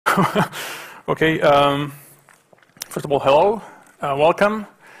Okay. First of all, hello, welcome.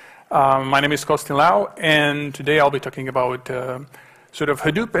 My name is Costin Leau, and today I'll be talking about sort of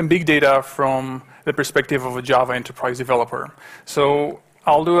Hadoop and big data from the perspective of a Java enterprise developer. So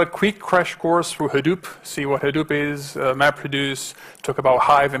I'll do a quick crash course through Hadoop, see what Hadoop is, MapReduce, talk about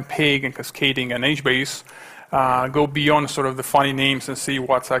Hive and Pig and Cascading and HBase, go beyond sort of the funny names and see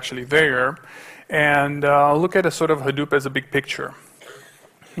what's actually there, and look at a sort of Hadoop as a big picture.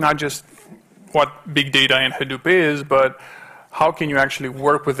 Not just what big data in Hadoop is, but how can you actually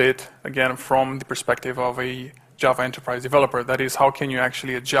work with it, again, from the perspective of a Java enterprise developer. That is, how can you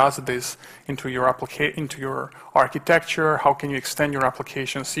actually adjust this into your architecture? How can you extend your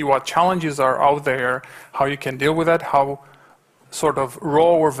application? See what challenges are out there, how you can deal with it, how sort of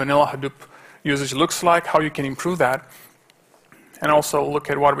raw or vanilla Hadoop usage looks like, how you can improve that, and also look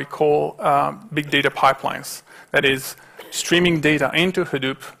at what we call big data pipelines. That is, streaming data into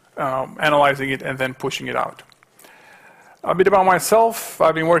Hadoop, analyzing it, and then pushing it out. A bit about myself.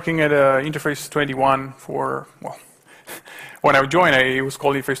 I've been working at Interface 21 for, well, when I joined, it was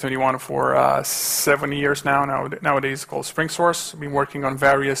called Interface 21 for 7 years now. Nowadays it's called SpringSource. I've been working on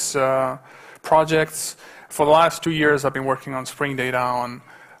various projects. For the last 2 years, I've been working on Spring Data, on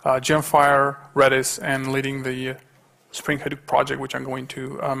Gemfire, Redis, and leading the Spring Hadoop project, which I'm going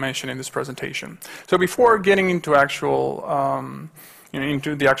to mention in this presentation. So before getting into actual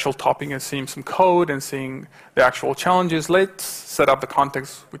into the actual topic and seeing some code and seeing the actual challenges, let's set up the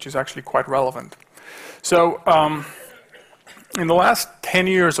context, which is actually quite relevant. So in the last 10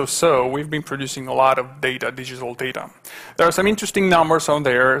 years or so, we've been producing a lot of data, digital data. There are some interesting numbers on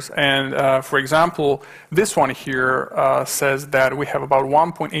there, and for example, this one here says that we have about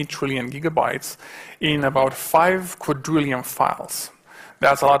 1.8 trillion gigabytes in about 5 quadrillion files.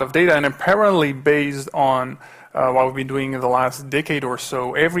 That's a lot of data, and apparently based on what we've been doing in the last decade or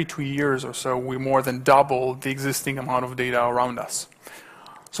so, every 2 years or so, we more than double the existing amount of data around us.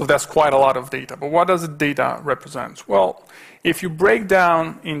 So that's quite a lot of data. But what does the data represent? Well, if you break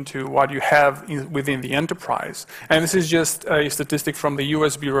down into what you have within the enterprise, and this is just a statistic from the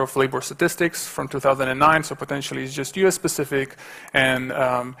US Bureau of Labor Statistics from 2009, so potentially it's just US specific and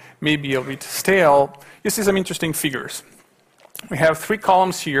maybe a bit stale, you see some interesting figures. We have 3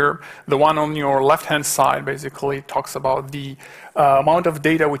 columns here. The one on your left-hand side basically talks about the amount of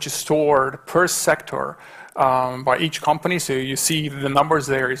data which is stored per sector by each company. So you see the numbers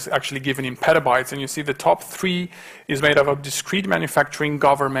there is actually given in petabytes, and you see the top 3 is made up of discrete manufacturing,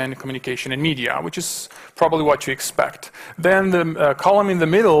 government, communication, and media, which is probably what you expect. Then the column in the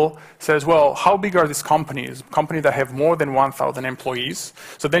middle says, well, how big are these companies? Companies that have more than 1,000 employees.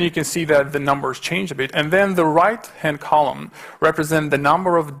 So then you can see that the numbers change a bit. And then the right-hand column represents the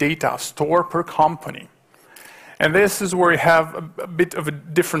number of data stored per company. And this is where you have a bit of a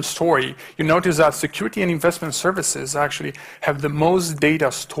different story. You notice that security and investment services actually have the most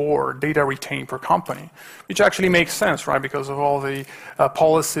data stored, data retained per company, which actually makes sense, right? Because of all the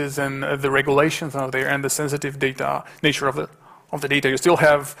policies and the regulations out there and the sensitive data nature of the data. You still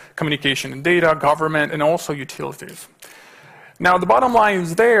have communication and data, government, and also utilities. Now, the bottom line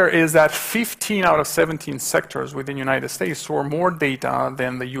is that 15 out of 17 sectors within the United States store more data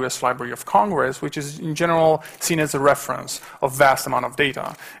than the US Library of Congress, which is in general seen as a reference of vast amount of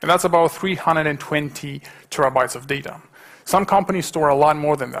data. And that's about 320 terabytes of data. Some companies store a lot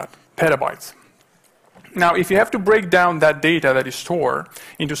more than that, petabytes. Now, if you have to break down that data that is stored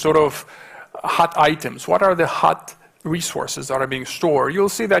into sort of hot items, what are the hot resources that are being stored, you'll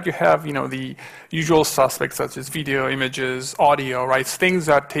see that you have, the usual suspects such as video, images, audio, right? Things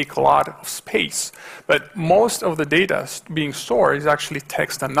that take a lot of space. But most of the data being stored is actually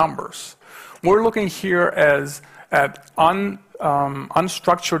text and numbers. We're looking here at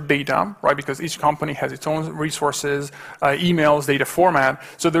unstructured data, right? Because each company has its own resources, emails, data format.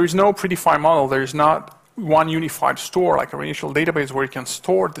 So there is no predefined model. There is not one unified store, like a relational database where you can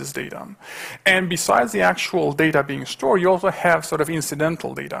store this data. And besides the actual data being stored, you also have sort of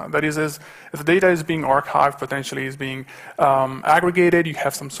incidental data. That is, if the data is being archived, potentially is being aggregated, you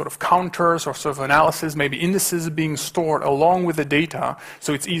have some sort of counters or sort of analysis, maybe indices being stored along with the data,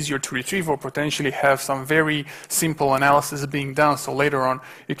 so it's easier to retrieve, or potentially have some very simple analysis being done, so later on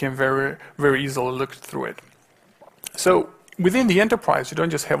you can very, very easily look through it. So within the enterprise, you don't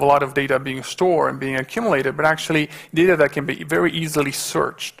just have a lot of data being stored and being accumulated, but actually data that can be very easily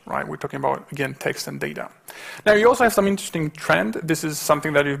searched, right? We're talking about, again, text and data. Now, you also have some interesting trend. This is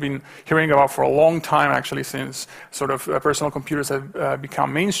something that you've been hearing about for a long time, actually, since sort of personal computers have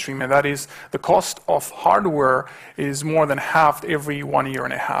become mainstream, and that is the cost of hardware is more than halved every 1.5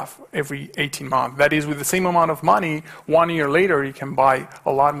 years, every 18 months. That is, with the same amount of money, 1 year later, you can buy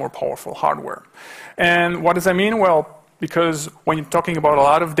a lot more powerful hardware. And what does that mean? Well, because when you're talking about a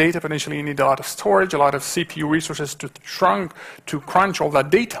lot of data, potentially you need a lot of storage, a lot of CPU resources to crunch all that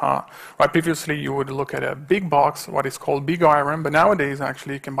data. Right? Previously, you would look at a big box, what is called big iron, but nowadays,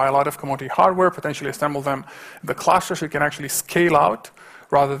 actually, you can buy a lot of commodity hardware, potentially assemble them in the cluster, so you can actually scale out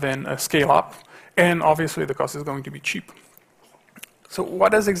rather than scale up. And obviously, the cost is going to be cheap. So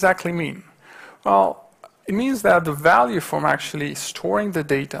what does exactly mean? Well, it means that the value from actually storing the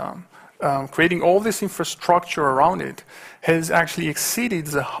data, creating all this infrastructure around it, has actually exceeded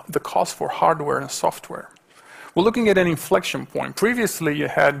the cost for hardware and software. We're looking at an inflection point. Previously, you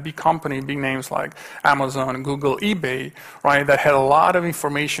had big companies, big names like Amazon, Google, eBay, right, that had a lot of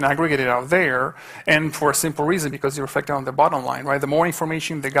information aggregated out there, and for a simple reason, because it reflected on the bottom line, right? The more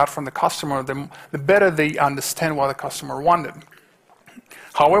information they got from the customer, the better they understand what the customer wanted.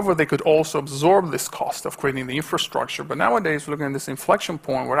 However, they could also absorb this cost of creating the infrastructure. But nowadays, we're looking at this inflection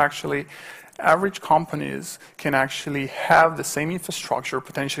point where actually average companies can actually have the same infrastructure,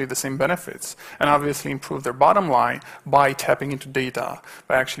 potentially the same benefits, and obviously improve their bottom line by tapping into data,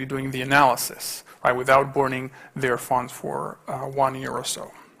 by actually doing the analysis, right, without burning their funds for 1 year or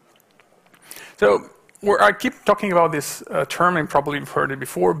so. So I keep talking about this term, and probably you've heard it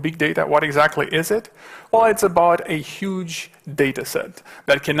before, big data. What exactly is it? Well, it's about a huge data set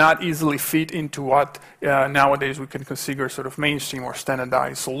that cannot easily fit into what nowadays we can consider sort of mainstream or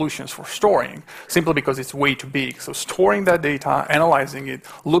standardized solutions for storing, simply because it's way too big. So storing that data, analyzing it,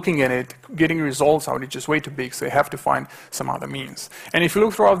 looking at it, getting results out, it's just way too big, so you have to find some other means. And if you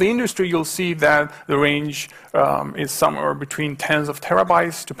look throughout the industry, you'll see that the range is somewhere between tens of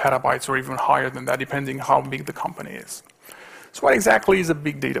terabytes to petabytes, or even higher than that, depending how big the company is. So what exactly is a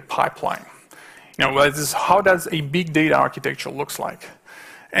big data pipeline? You know, how does a big data architecture looks like?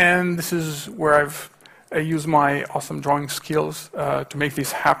 And this is where I use my awesome drawing skills to make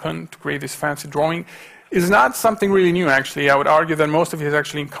this happen, to create this fancy drawing. It's not something really new, actually. I would argue that most of you have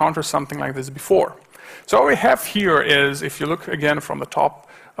actually encountered something like this before. So what we have here is, if you look again from the top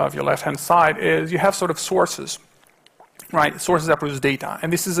of your left-hand side, is you have sort of sources. Right, sources that produce data.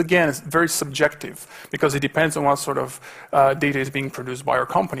 And this is, again, very subjective because it depends on what sort of data is being produced by your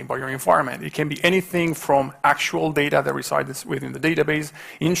company, by your environment. It can be anything from actual data that resides within the database,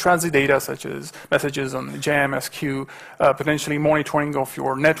 in-transit data such as messages on JPASQL, potentially monitoring of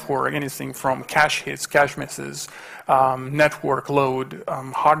your network, anything from cache hits, cache misses, network load,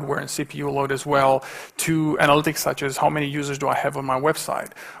 hardware and CPU load as well, to analytics such as how many users do I have on my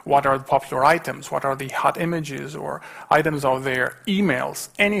website, what are the popular items, what are the hot images or items out there, emails,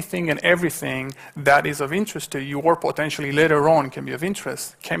 anything and everything that is of interest to you or potentially later on can be of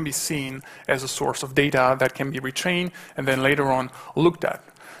interest, can be seen as a source of data that can be retrained and then later on looked at.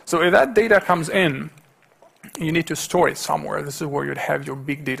 So if that data comes in, you need to store it somewhere. This is where you'd have your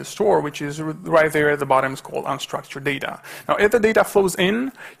big data store, which is right there at the bottom. It's called unstructured data. Now, if the data flows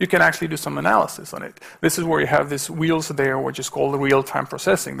in, you can actually do some analysis on it. This is where you have these wheels there, which is called real-time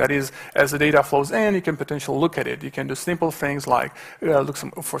processing. That is, as the data flows in, you can potentially look at it. You can do simple things like look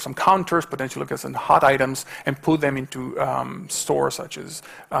for some counters, potentially look at some hot items, and put them into stores such as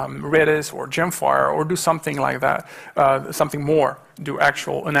Redis or Gemfire, or do something like that, something more. Do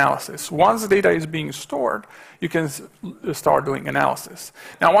actual analysis. Once the data is being stored, you can start doing analysis.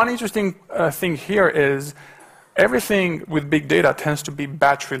 Now, one interesting thing here is everything with big data tends to be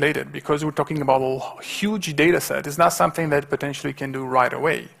batch related because we're talking about a huge data set. It's not something that potentially can do right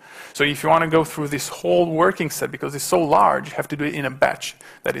away. So if you want to go through this whole working set, because it's so large, you have to do it in a batch.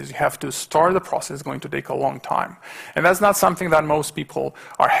 That is, you have to start the process. It's going to take a long time. And that's not something that most people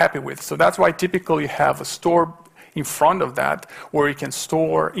are happy with. So that's why typically you have a store in front of that, where you can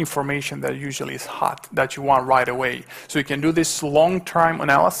store information that usually is hot, that you want right away. So you can do this long-term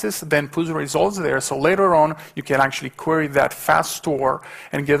analysis, then put the results there, so later on you can actually query that fast store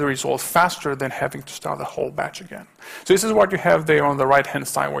and get the results faster than having to start the whole batch again. So this is what you have there on the right-hand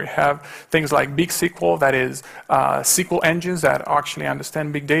side, where you have things like Big SQL, that is SQL engines that actually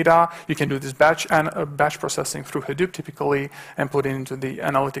understand big data. You can do this batch processing through Hadoop typically, and put it into the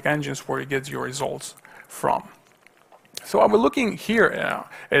analytic engines where you get your results from. So what we're looking here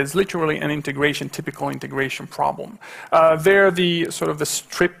at is literally an integration, typical integration problem. There, the sort of the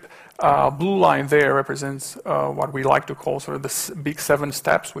strip blue line there represents what we like to call sort of the big 7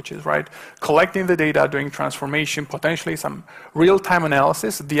 steps, which is collecting the data, doing transformation, potentially some real-time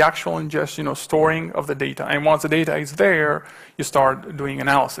analysis, the actual ingest, storing of the data. And once the data is there, you start doing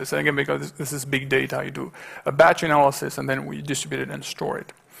analysis. And again, because this is big data, you do a batch analysis, and then we distribute it and store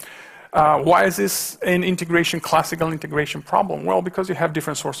it. Why is this an classical integration problem? Well, because you have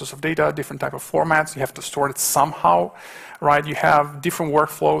different sources of data, different type of formats, you have to store it somehow, right? You have different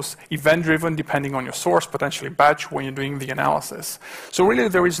workflows, event-driven depending on your source, potentially batch when you're doing the analysis. So really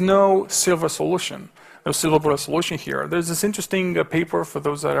there is no silver solution, no silver bullet solution here. There's this interesting paper for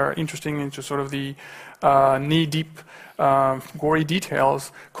those that are interested into sort of the knee-deep gory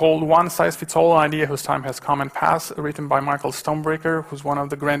details called One Size Fits All Idea Whose Time Has Come and Passed, written by Michael Stonebreaker, who's one of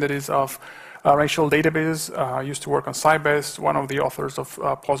the granddaddies of relational databases, used to work on Sybase, one of the authors of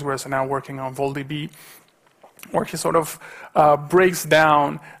Postgres, and now working on VolDB, where he sort of breaks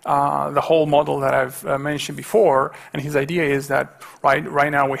down the whole model that I've mentioned before. And his idea is that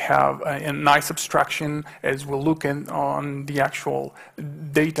right now we have a nice abstraction as we look on the actual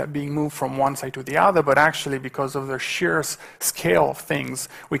data being moved from one side to the other, but actually because of the sheer scale of things,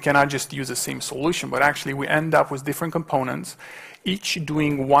 we cannot just use the same solution, but actually we end up with different components, each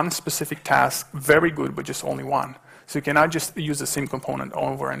doing one specific task, very good, but just only one. So you cannot just use the same component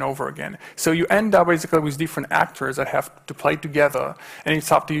over and over again. So you end up basically with different actors that have to play together, and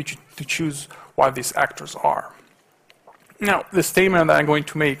it's up to you to choose what these actors are. Now, the statement that I'm going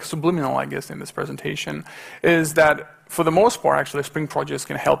to make, subliminal, I guess, in this presentation, is that for the most part, actually, Spring projects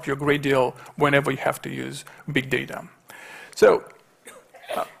can help you a great deal whenever you have to use big data. So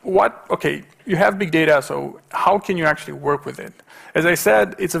you have big data, so how can you actually work with it? As I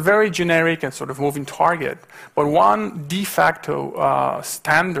said, it's a very generic and sort of moving target, but one de facto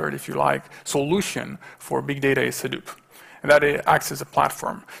standard, if you like, solution for big data is Hadoop, and that it acts as a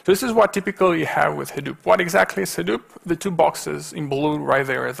platform. So this is what typically you have with Hadoop. What exactly is Hadoop? The 2 boxes in blue right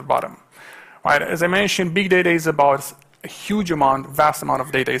there at the bottom. Right? As I mentioned, big data is about a huge amount, vast amount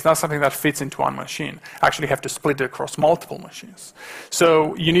of data. It's not something that fits into one machine. Actually, you have to split it across multiple machines.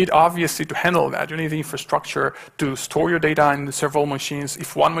 So you need, obviously, to handle that. You need the infrastructure to store your data in several machines.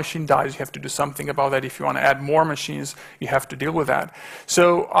 If one machine dies, you have to do something about that. If you want to add more machines, you have to deal with that.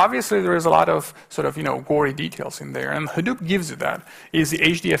 So obviously, there is a lot of sort of gory details in there, and Hadoop gives you that. Is the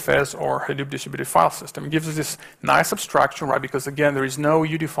HDFS, or Hadoop Distributed File System. It gives you this nice abstraction, right? Because again, there is no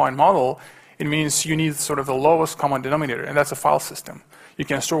U-defined model. It means you need sort of the lowest common denominator, and that's a file system. You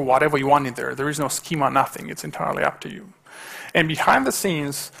can store whatever you want in there. There is no schema, nothing. It's entirely up to you. And behind the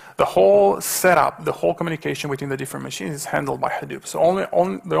scenes, the whole setup, the whole communication between the different machines is handled by Hadoop. So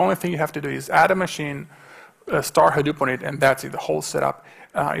the only thing you have to do is add a machine, start Hadoop on it, and that's it. The whole setup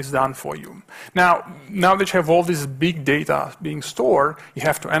is done for you. Now that you have all this big data being stored, you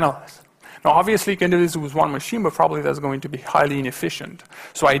have to analyze. Now, obviously, you can do this with one machine, but probably that's going to be highly inefficient.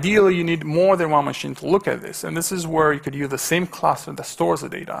 So ideally, you need more than one machine to look at this. And this is where you could use the same cluster that stores the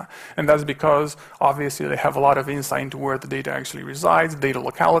data. And that's because, obviously, they have a lot of insight into where the data actually resides, data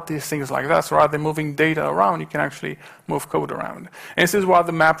localities, things like that. So rather than moving data around, you can actually move code around. And this is what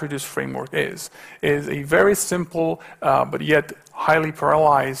the MapReduce framework is a very simple, but yet highly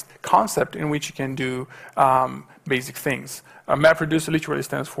parallelized concept in which you can do basic things. MapReduce literally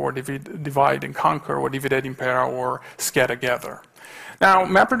stands for divide and conquer, or divide impera, or scatter gather. Now,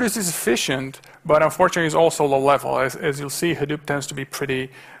 MapReduce is efficient, but unfortunately is also low level. As you'll see, Hadoop tends to be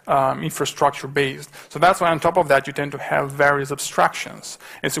pretty infrastructure-based. So that's why on top of that, you tend to have various abstractions.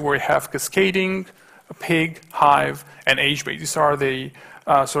 And so where you have Cascading, Pig, Hive, and HBase. These are the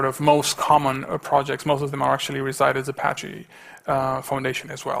sort of most common projects. Most of them are actually reside as Apache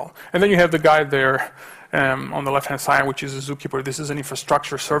Foundation as well. And then you have the guide there on the left-hand side, which is a Zookeeper. This is an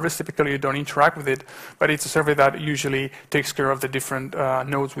infrastructure service. Typically, you don't interact with it, but it's a service that usually takes care of the different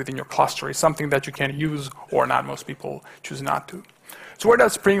nodes within your cluster. It's something that you can use or not. Most people choose not to. So where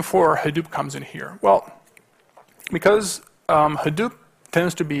does Spring for Hadoop comes in here? Well, because Hadoop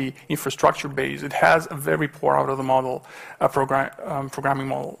tends to be infrastructure-based, it has a very poor out-of-the-model programming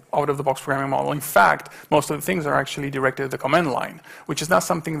model, out-of-the-box programming model. In fact, most of the things are actually directed at the command line, which is not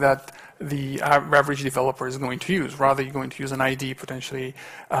something that the average developer is going to use. Rather, you're going to use an ID, potentially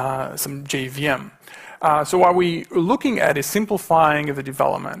some JVM. So what we're looking at is simplifying the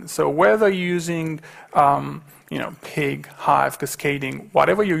development. So whether you're using Pig, Hive, Cascading,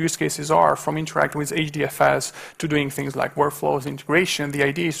 whatever your use cases are, from interacting with HDFS to doing things like workflows, integration, the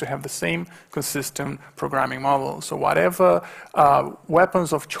idea is to have the same consistent programming model. So whatever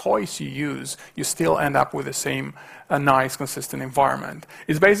weapons of choice you use, you still end up with the same a nice, consistent environment.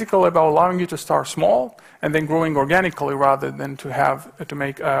 It's basically about allowing you to start small and then growing organically rather than to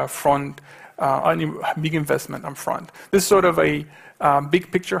make a big investment up front. This is sort of a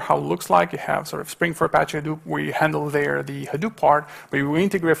big picture how it looks like. You have sort of Spring for Apache Hadoop where you handle there the Hadoop part, but you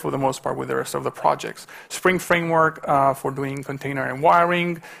integrate for the most part with the rest of the projects. Spring Framework for doing container and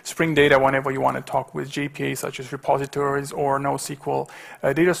wiring, Spring Data whenever you want to talk with JPA such as repositories or NoSQL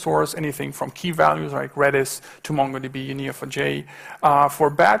data stores, anything from key values like Redis to MongoDB, Neo4j. For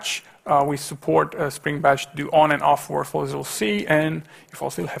batch, we support Spring Batch to do on and off workflows, as you'll see, and if you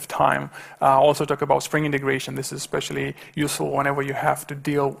still have time, also talk about Spring integration. This is especially useful whenever you have to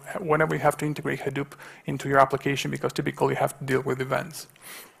integrate Hadoop into your application because typically you have to deal with events.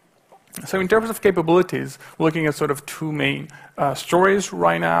 So in terms of capabilities, we're looking at sort of two main stories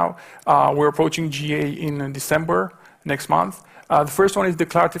right now. We're approaching GA in December next month. The first one is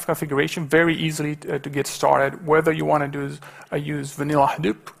declarative configuration, very easily to get started, whether you want to use vanilla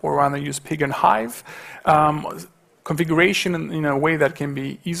Hadoop or want to use Pig and Hive. Configuration in a way that can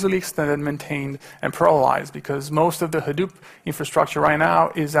be easily extended, maintained, and parallelized, because most of the Hadoop infrastructure right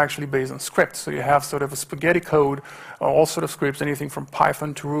now is actually based on scripts. So you have sort of a spaghetti code, all sort of scripts, anything from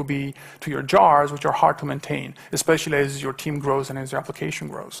Python to Ruby to your jars, which are hard to maintain, especially as your team grows and as your application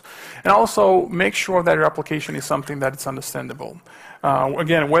grows. And also make sure that your application is something that is understandable.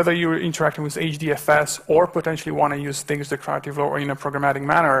 Again, whether you're interacting with HDFS or potentially want to use things declaratively or in a programmatic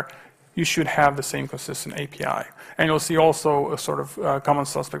manner, you should have the same consistent API. And you'll see also a sort of common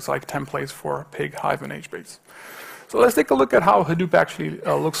suspects like templates for Pig, Hive, and HBase. So let's take a look at how Hadoop actually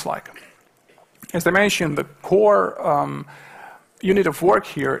looks like. As I mentioned, the core unit of work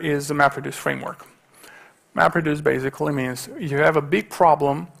here is the MapReduce framework. MapReduce basically means if you have a big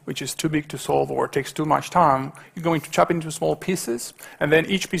problem which is too big to solve or takes too much time, you're going to chop it into small pieces, and then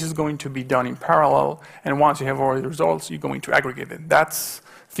each piece is going to be done in parallel, and once you have all the results, you're going to aggregate it. That's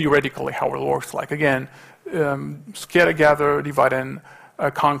theoretically how it works like. Again, scatter, gather, divide and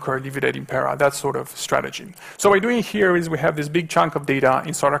conquer, divided impera, that sort of strategy. So what we're doing here is we have this big chunk of data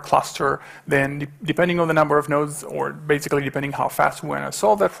inside a cluster. Then depending on the number of nodes, or basically depending how fast we want to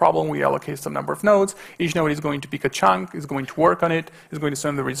solve that problem, we allocate some number of nodes. Each node is going to pick a chunk, is going to work on it, is going to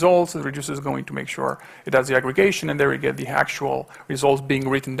send the results. The reducer is going to make sure it does the aggregation, and there we get the actual results being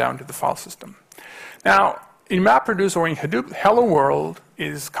written down to the file system. Now, in MapReduce or in Hadoop, hello world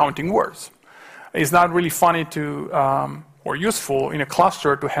is counting words. It's not really funny to or useful in a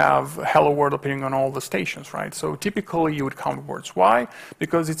cluster to have hello world appearing on all the stations, right? So typically you would count words. Why?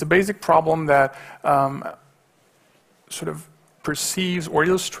 Because it's a basic problem that sort of perceives or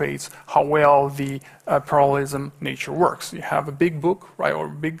illustrates how well the parallelism nature works. You have a big book, right, or a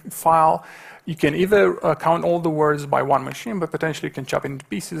big file. You can either count all the words by one machine, but potentially you can chop it into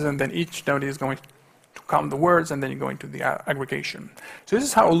pieces, and then each node is going to count the words, and then you go into the aggregation. So this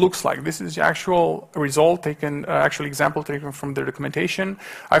is how it looks like. This is the actual result taken, actual example taken from the documentation.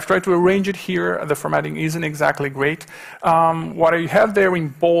 I've tried to arrange it here. The formatting isn't exactly great. What I have there in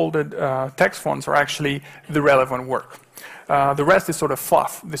bolded text fonts are actually the relevant work. The rest is sort of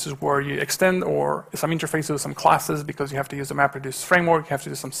fluff. This is where you extend or some interfaces, some classes, because you have to use the MapReduce framework, you have to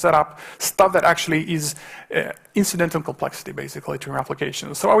do some setup, stuff that actually is incidental complexity, basically, to your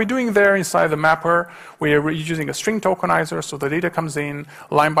application. So what we're doing there inside the mapper, we're using a string tokenizer, so the data comes in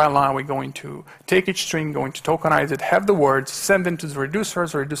line by line. We're going to take each string, going to tokenize it, have the words, send them to the reducer.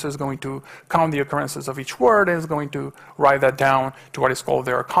 The reducer is going to count the occurrences of each word, and is going to write that down to what is called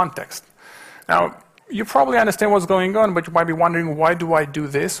their context. Now, you probably understand what's going on, but you might be wondering, why do I do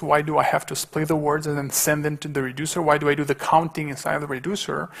this? Why do I have to split the words and then send them to the reducer? Why do I do the counting inside the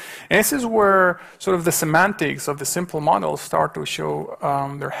reducer? And this is where sort of the semantics of the simple models start to show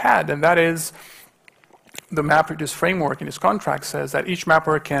their head, and that is the MapReduce framework in its contract says that each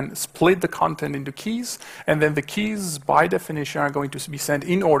mapper can split the content into keys, and then the keys, by definition, are going to be sent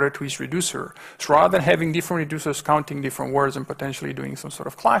in order to each reducer. So rather than having different reducers counting different words and potentially doing some sort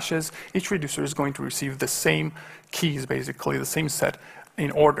of clashes, each reducer is going to receive the same keys, basically, the same set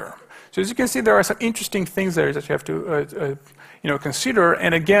in order. So as you can see, there are some interesting things there that you have to consider.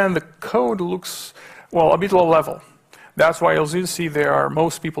 And again, the code looks, well, a bit low level. That's why, as you see,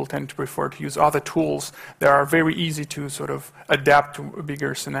 most people tend to prefer to use other tools that are very easy to sort of adapt to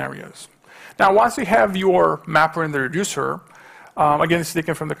bigger scenarios. Now, once you have your mapper and the reducer, again, it's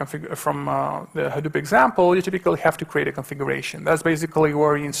taken from the Hadoop example, you typically have to create a configuration. That's basically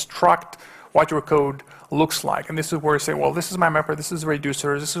where you instruct what your code looks like. And this is where you say, well, this is my mapper, this is the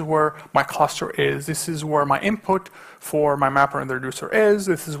reducer, this is where my cluster is, this is where my input for my mapper and the reducer is,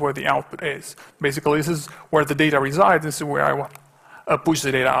 this is where the output is. Basically, this is where the data resides, this is where push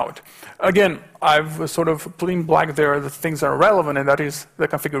the data out. Again, I've sort of put in black there the things that are relevant, and that is the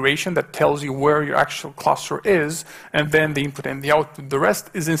configuration that tells you where your actual cluster is, and then the input and the output. The rest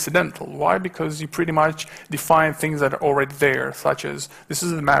is incidental. Why? Because you pretty much define things that are already there, such as this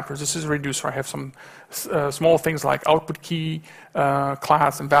is the mappers, this is a reducer. I have some small things like output key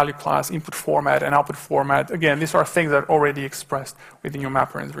class and value class, input format and output format. Again, these are things that are already expressed within your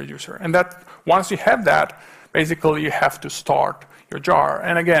mapper and reducer. And that once you have that, basically you have to start your jar.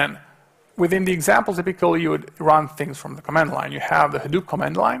 And again, within the example, typically you would run things from the command line. You have the Hadoop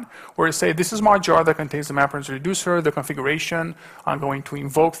command line, where you say, this is my jar that contains the mapper and reducer, the configuration. I'm going to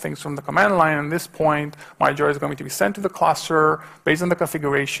invoke things from the command line. At this point, my jar is going to be sent to the cluster based on the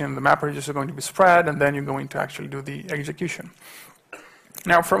configuration. The mapper is going to be spread, and then you're going to actually do the execution.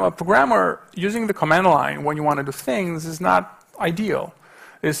 Now, from a programmer, using the command line when you want to do things is not ideal.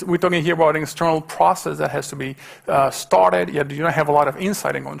 We're talking here about an external process that has to be started, yet you don't have a lot of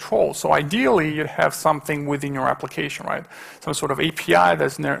insight and control. So ideally, you'd have something within your application, right? Some sort of API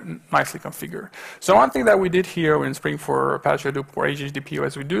that's nicely configured. So one thing that we did here in Spring for Apache Hadoop or HHDP,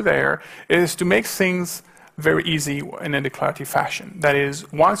 as we do there, is to make things very easy in a declarative fashion. That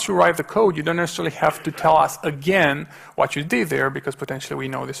is, once you write the code, you don't necessarily have to tell us again what you did there, because potentially we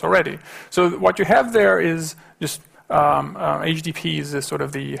know this already. So what you have there is just HDP is sort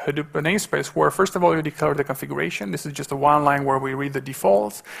of the Hadoop namespace where, first of all, you declare the configuration. This is just a one line where we read the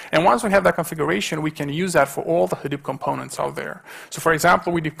defaults. And once we have that configuration, we can use that for all the Hadoop components out there. So for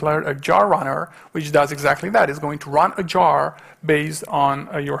example, we declared a jar runner, which does exactly that. It's going to run a jar based on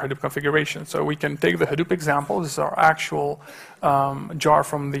your Hadoop configuration. So we can take the Hadoop example. This is our actual jar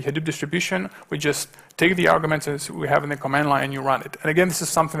from the Hadoop distribution. We just take the arguments as we have in the command line and you run it. And again, this is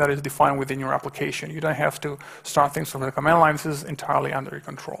something that is defined within your application. You don't have to start things from the command line. This is entirely under your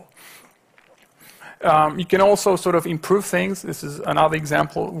control. You can also sort of improve things. This is another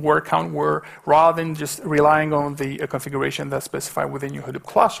example, word count, where rather than just relying on the configuration that's specified within your Hadoop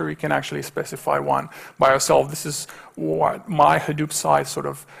cluster, you can actually specify one by yourself. This is what my Hadoop site sort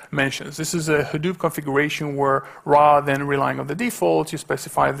of mentions. This is a Hadoop configuration where rather than relying on the defaults, you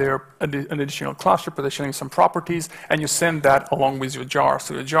specify there an additional cluster, partitioning some properties, and you send that along with your jar.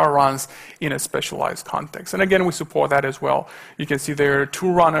 So your jar runs in a specialized context. And again, we support that as well. You can see there,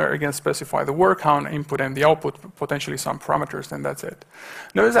 to runner, again, specify the word count, input and the output, potentially some parameters, and that's it.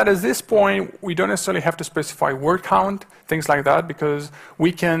 Notice that at this point, we don't necessarily have to specify word count, things like that, because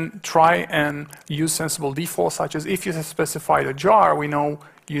we can try and use sensible defaults, such as if you specify a jar, we know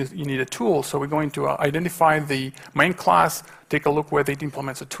you need a tool. So we're going to identify the main class, take a look whether it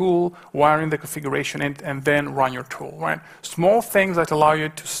implements a tool, wire in the configuration, and then run your tool, right? Small things that allow you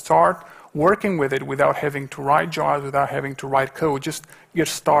to start working with it without having to write jars, without having to write code. Just get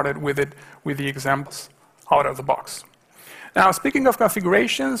started with it with the examples out of the box. Now, speaking of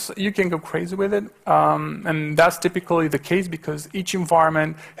configurations, you can go crazy with it. And that's typically the case because each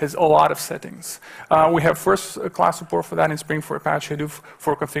environment has a lot of settings. We have first-class support for that in Spring for Apache Hadoop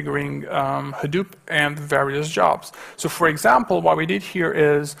for configuring Hadoop and various jobs. So for example, what we did here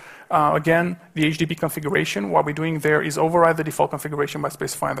is, again, the HDP configuration. What we're doing there is override the default configuration by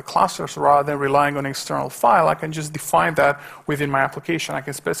specifying the cluster. So rather than relying on an external file, I can just define that within my application. I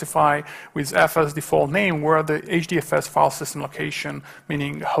can specify with fs default name where the HDFS file system location,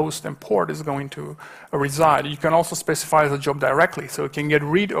 meaning host and port, is going to reside. You can also specify the job directly. So you can get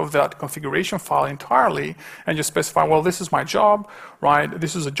rid of that configuration file entirely and just specify, well, this is my job, right?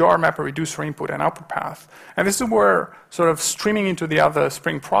 This is a jar mapper reducer input and output path. And this is where sort of streaming into the other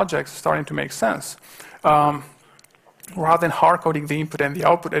Spring projects is starting to make sense. Rather than hard-coding the input and the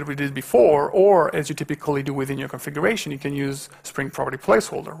output as we did before, or as you typically do within your configuration, you can use Spring Property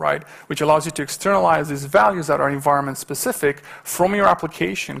Placeholder, right? Which allows you to externalize these values that are environment-specific from your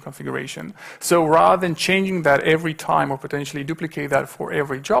application configuration. So rather than changing that every time or potentially duplicate that for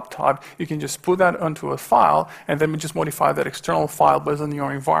every job type, you can just put that onto a file and then just modify that external file based on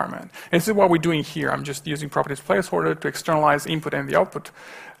your environment. And this is what we're doing here. I'm just using Properties Placeholder to externalize input and the output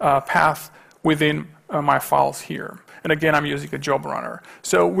path within my files here. And again, I'm using a job runner.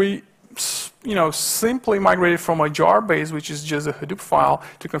 So we simply migrated from a jar base, which is just a Hadoop file,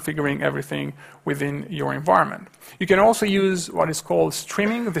 to configuring everything within your environment. You can also use what is called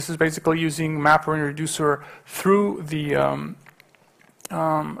streaming. This is basically using mapper and reducer through the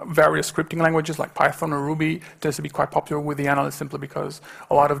various scripting languages like Python or Ruby. It tends to be quite popular with the analysts simply because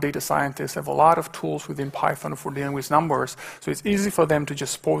a lot of data scientists have a lot of tools within Python for dealing with numbers. So it's easy for them to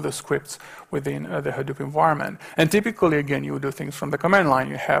just store the scripts within the Hadoop environment. And typically, again, you would do things from the command line.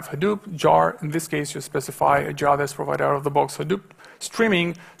 You have Hadoop, jar. In this case, you specify a jar that's provided out of the box Hadoop.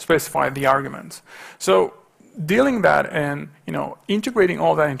 Streaming, specify the arguments. So dealing that and integrating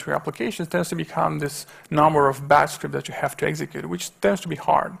all that into your applications tends to become this number of batch scripts that you have to execute, which tends to be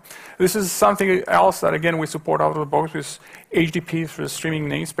hard. This is something else that again we support out of the box with HDP for the streaming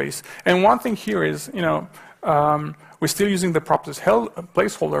namespace. And one thing here is we're still using the properties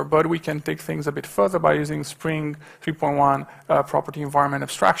placeholder, but we can take things a bit further by using Spring 3.1 property environment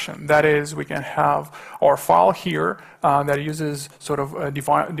abstraction. That is, we can have our file here that uses sort of a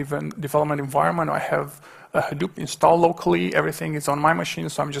development environment. I have Hadoop installed locally. Everything is on my machine,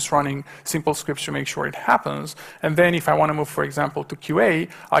 so I'm just running simple scripts to make sure it happens. And then if I want to move, for example, to QA,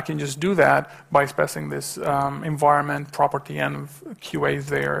 I can just do that by passing this environment property and QA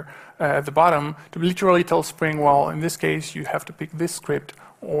there at the bottom to literally tell Spring, well, in this case, you have to pick this script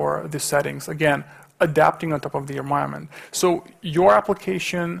or the settings. Again, adapting on top of the environment. So your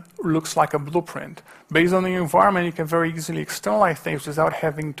application looks like a blueprint. Based on the environment, you can very easily externalize things without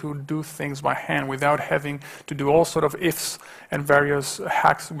having to do things by hand, without having to do all sort of ifs and various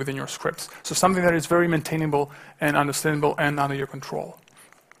hacks within your scripts. So something that is very maintainable and understandable and under your control.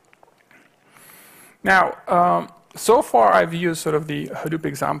 Now, so far, I've used sort of the Hadoop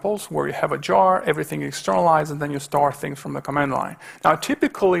examples where you have a jar, everything externalized, and then you start things from the command line. Now,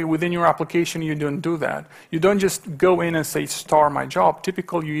 typically, within your application, you don't do that. You don't just go in and say, start my job.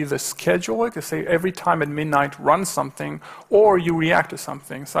 Typically, you either schedule it, to say every time at midnight, run something, or you react to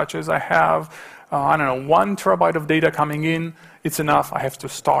something, such as I have, I don't know, 1 terabyte of data coming in. It's enough. I have to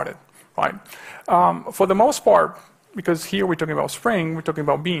start it, right? For the most part, because here we're talking about Spring, we're talking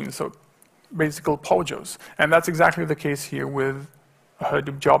about beans. So basically POJOs. And that's exactly the case here with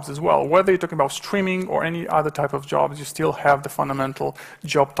Hadoop jobs as well. Whether you're talking about streaming or any other type of jobs, you still have the fundamental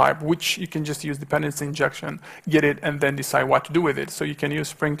job type, which you can just use dependency injection, get it, and then decide what to do with it. So you can use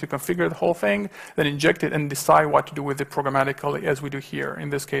Spring to configure the whole thing, then inject it and decide what to do with it programmatically, as we do here. In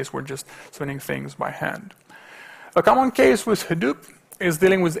this case, we're just spinning things by hand. A common case with Hadoop is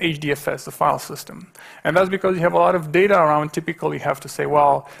dealing with HDFS, the file system. And that's because you have a lot of data around. Typically, you have to say,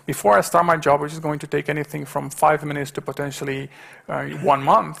 well, before I start my job, which is going to take anything from 5 minutes to potentially 1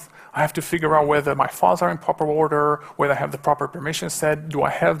 month, I have to figure out whether my files are in proper order, whether I have the proper permission set, do I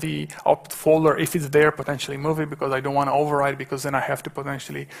have the opt folder, if it's there, potentially move it because I don't want to override, because then I have to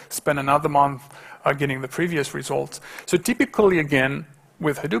potentially spend another month getting the previous results. So typically, again,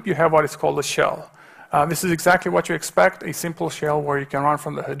 with Hadoop, you have what is called a shell. This is exactly what you expect, a simple shell where you can run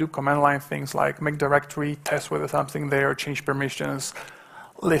from the Hadoop command line things like make directory, test whether something there, change permissions,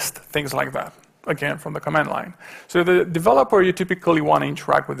 list, things like that. Again, from the command line. So the developer, you typically want to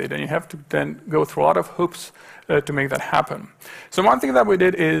interact with it, and you have to then go through a lot of hoops to make that happen. So one thing that we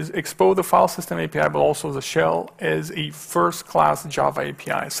did is expose the file system API, but also the shell as a first-class Java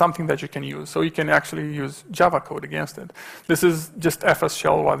API, something that you can use. So you can actually use Java code against it. This is just FS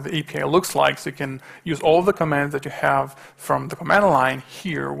shell, what the API looks like, so you can use all the commands that you have from the command line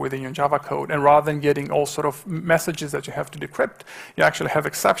here within your Java code. And rather than getting all sort of messages that you have to decrypt, you actually have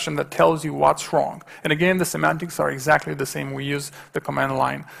exception that tells you what's wrong. And again, the semantics are exactly the same. We use the command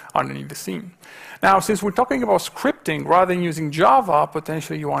line underneath the scene. Now, since we're talking about scripting, rather than using Java,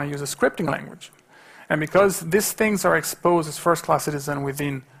 potentially you want to use a scripting language. And because these things are exposed as first-class citizen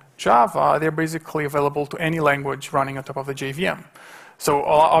within Java, they're basically available to any language running on top of the JVM. So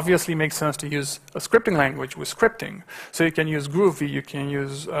obviously it makes sense to use a scripting language with scripting. So you can use Groovy, you can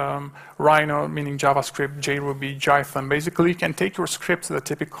use Rhino, meaning JavaScript, JRuby, Jython. Basically, you can take your scripts that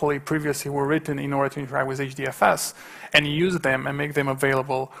typically previously were written in order to interact with HDFS and use them and make them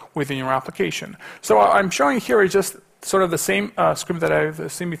available within your application. So what I'm showing here is just sort of the same script that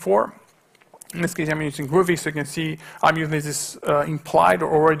I've seen before. In this case, I'm using Groovy, so you can see I'm using this implied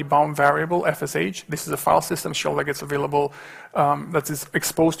or already bound variable, FSH. This is a file system shell that gets available, that is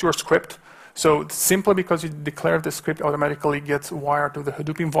exposed to your script. So simply because you declare the script automatically gets wired to the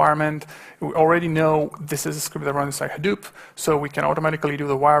Hadoop environment. We already know this is a script that runs inside Hadoop, so we can automatically do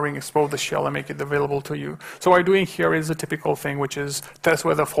the wiring, expose the shell, and make it available to you. So what I'm doing here is a typical thing, which is test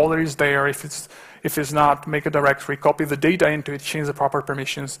whether the folder is there. If it's not, make a directory, copy the data into it, change the proper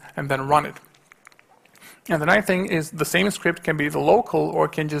permissions, and then run it. And the nice thing is the same script can be the local or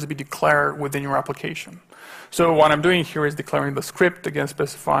can just be declared within your application. So what I'm doing here is declaring the script, again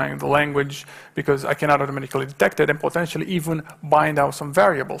specifying the language, because I cannot automatically detect it and potentially even bind out some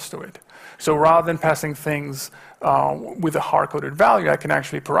variables to it. So rather than passing things with a hard-coded value, I can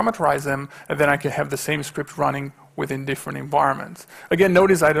actually parameterize them, and then I can have the same script running within different environments. Again,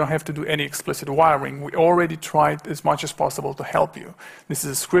 notice I don't have to do any explicit wiring. We already tried as much as possible to help you. This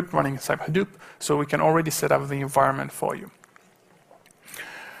is a script running inside Hadoop, so we can already set up the environment for you.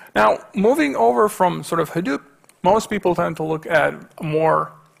 Now, moving over from sort of Hadoop, most people tend to look at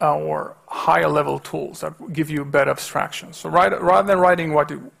more or higher level tools that give you better abstractions. So rather than writing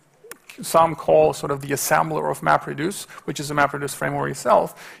what some call sort of the assembler of MapReduce, which is a MapReduce framework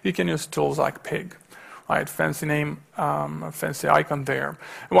itself, you can use tools like Pig. Right, fancy name, fancy icon there.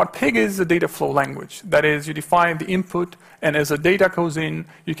 And what Pig is a data flow language. That is, you define the input, and as the data goes in,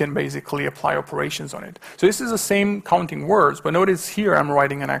 you can basically apply operations on it. So this is the same counting words, but notice here I'm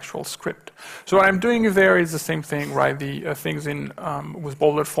writing an actual script. So what I'm doing there is the same thing, right? The things in with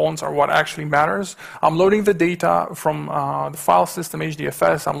bolded fonts are what actually matters. I'm loading the data from the file system,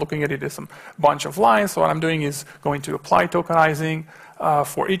 HDFS. I'm looking at it as a bunch of lines. So what I'm doing is going to apply tokenizing.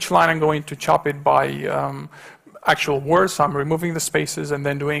 For each line, I'm going to chop it by actual words. So I'm removing the spaces and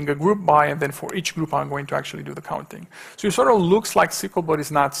then doing a group by, and then for each group, I'm going to actually do the counting. So it sort of looks like SQL, but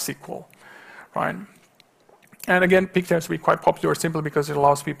it's not SQL, right? And again, Pig tends to be quite popular simply because it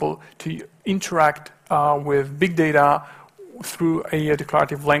allows people to interact with big data through a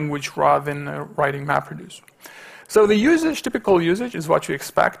declarative language rather than writing MapReduce. So the usage, typical usage, is what you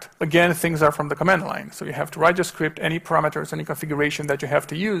expect. Again, things are from the command line. So you have to write your script, any parameters, any configuration that you have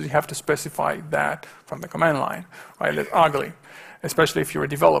to use, you have to specify that from the command line, right? That's ugly, especially if you're a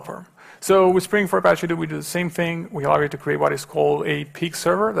developer. So with Spring for Apache Hadoop, we do the same thing. We allow you to create what is called a Pig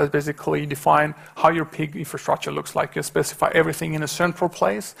server. That basically define how your Pig infrastructure looks like. You specify everything in a central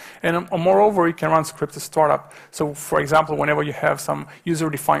place. And moreover, you can run scripts as startup. So for example, whenever you have some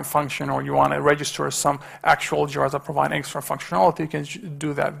user-defined function or you want to register some actual jars that provide extra functionality, you can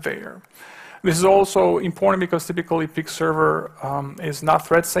do that there. This is also important because typically Pig server is not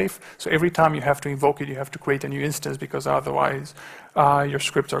thread safe. So every time you have to invoke it, you have to create a new instance because otherwise your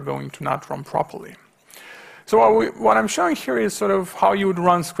scripts are going to not run properly. So what I'm showing here is sort of how you would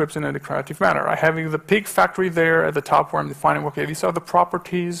run scripts in a declarative manner. I have the Pig factory there at the top where I'm defining, okay, these are the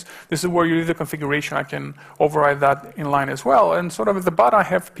properties. This is where you do the configuration. I can override that in line as well. And sort of at the bottom, I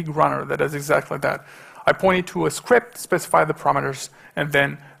have Pig runner that does exactly that. I point it to a script, specify the parameters, and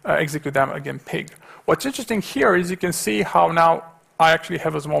then execute them again, Pig. What's interesting here is you can see how now I actually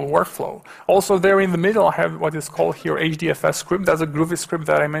have a small workflow. Also there in the middle, I have what is called here HDFS script. That's a Groovy script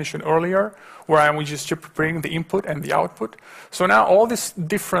that I mentioned earlier, where I'm just bring the input and the output. So now all these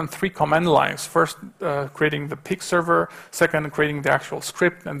different 3 command lines, first creating the Pig server, second creating the actual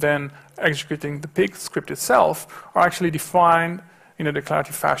script, and then executing the Pig script itself, are actually defined in a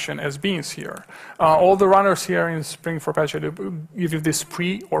declarative fashion as beings here. All the runners here in Spring for Apache Hadoop give you this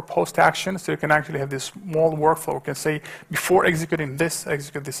pre or post action, so you can actually have this small workflow. You can say, before executing this,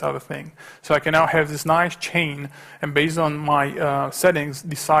 execute this other thing. So I can now have this nice chain, and based on my settings,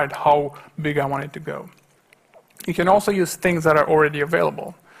 decide how big I want it to go. You can also use things that are already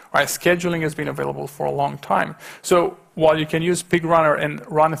available. Right? Scheduling has been available for a long time. So while you can use Pig Runner and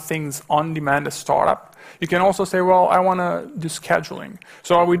run things on demand as startup, you can also say, well, I want to do scheduling.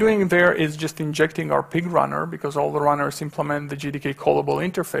 So what we're doing there is just injecting our Pig Runner, because all the runners implement the JDK callable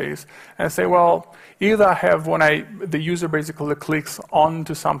interface, and say, well, either I have when the user basically clicks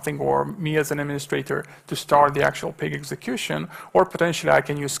onto something, or me as an administrator to start the actual Pig execution, or potentially I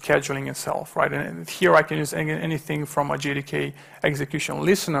can use scheduling itself, right? And here I can use anything from a JDK execution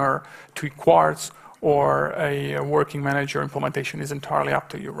listener to Quartz, or a working manager implementation is entirely up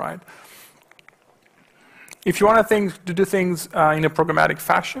to you, right? If you want to do things in a programmatic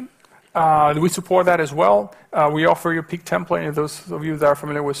fashion, we support that as well. We offer you Pig template, and those of you that are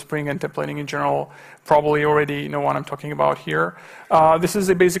familiar with Spring and templating in general probably already know what I'm talking about here. This is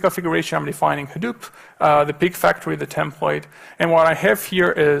a basic configuration. I'm defining Hadoop, the Pig factory, the template, and what I have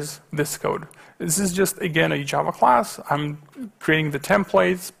here is this code. This is just, again, a Java class. I'm creating the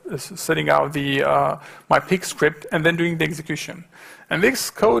templates, setting out my Pig script, and then doing the execution. And this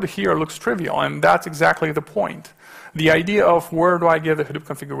code here looks trivial, and that's exactly the point. The idea of where do I get the Hadoop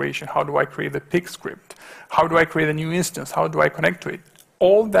configuration? How do I create the Pig script? How do I create a new instance? How do I connect to it?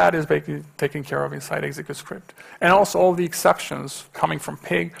 All that is basically taken care of inside execute script. And also all the exceptions coming from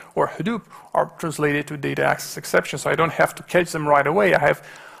Pig or Hadoop are translated to data access exceptions, so I don't have to catch them right away. I have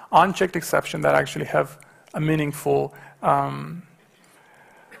unchecked exception that actually have a meaningful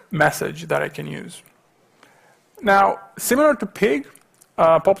message that I can use. Now, similar to Pig,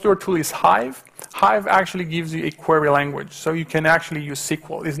 popular tool is Hive. Hive actually gives you a query language, so you can actually use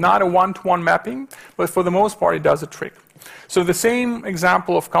SQL. It's not a one-to-one mapping, but for the most part, it does a trick. So the same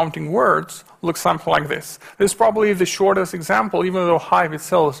example of counting words looks something like this. This is probably the shortest example, even though Hive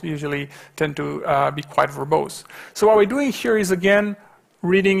itself usually tend to be quite verbose. So what we're doing here is, again,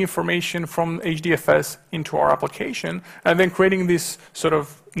 reading information from HDFS into our application, and then creating this sort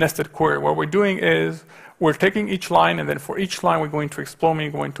of nested query. What we're doing is we're taking each line, and then for each line we're going to explode, we're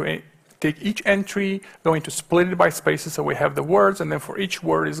going to take each entry, going to split it by spaces, so we have the words, and then for each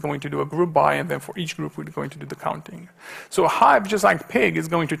word is going to do a group by, and then for each group we're going to do the counting. So Hive, just like Pig, is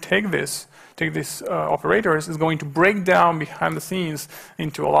going to take these operators, is going to break down behind the scenes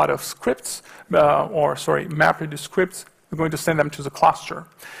into a lot of scripts, MapReduce scripts. We're going to send them to the cluster.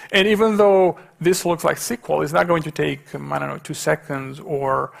 And even though this looks like SQL, it's not going to take, I don't know, 2 seconds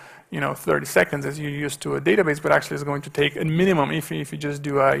or 30 seconds as you're used to a database, but actually it's going to take a minimum, if you just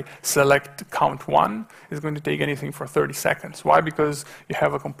do a select count 1, it's going to take anything for 30 seconds. Why? Because you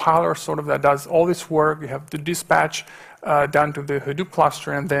have a compiler sort of that does all this work, you have to dispatch down to the Hadoop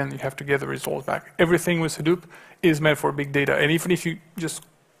cluster, and then you have to get the results back. Everything with Hadoop is meant for big data, and even if you just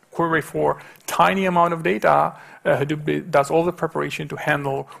query for tiny amount of data, Hadoop does all the preparation to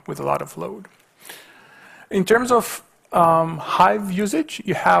handle with a lot of load. In terms of Hive usage,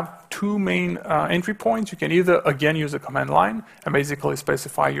 you have 2 main entry points. You can either, again, use a command line and basically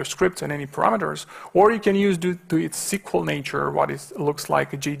specify your scripts and any parameters, or you can use, due to its SQL nature, what looks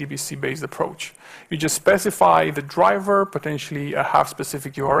like a JDBC-based approach. You just specify the driver, potentially a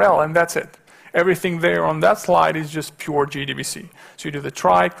Hive-specific URL, and that's it. Everything there on that slide is just pure JDBC. So you do the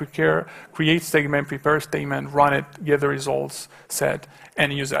try, create statement, prepare statement, run it, get the results, set,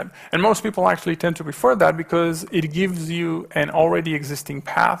 and use that. And most people actually tend to prefer that because it gives you an already existing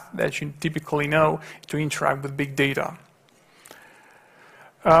path that you typically know to interact with big data.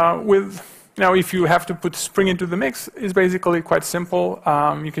 Now, if you have to put Spring into the mix, it's basically quite simple.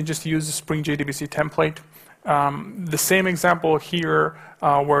 You can just use the Spring JDBC template. The same example here,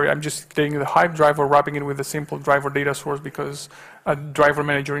 where I'm just taking the Hive driver, wrapping it with a simple driver data source because a driver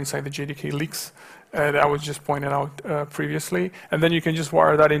manager inside the JDK leaks. That was just pointed out previously. And then you can just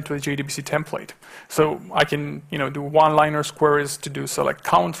wire that into a JDBC template. So I can do one-liner queries to do select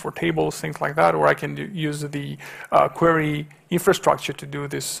counts for tables, things like that, or I can use the query infrastructure to do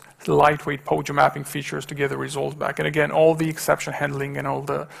this lightweight POJO mapping features to get the results back. And again, all the exception handling and all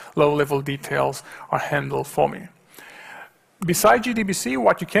the low-level details are handled for me. Besides JDBC,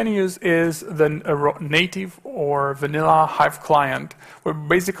 what you can use is the native or vanilla Hive client, where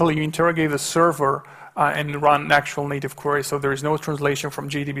basically you interrogate the server and run an actual native query, so there is no translation from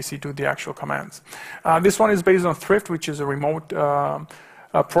JDBC to the actual commands. This one is based on Thrift, which is a remote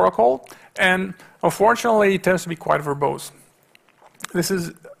protocol, and unfortunately it tends to be quite verbose. This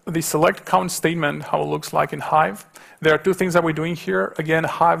is the select count statement, how it looks like in Hive. There are 2 things that we're doing here. Again,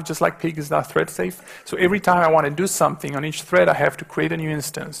 Hive, just like Pig, is not thread safe. So every time I want to do something on each thread, I have to create a new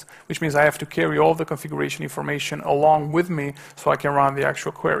instance, which means I have to carry all the configuration information along with me so I can run the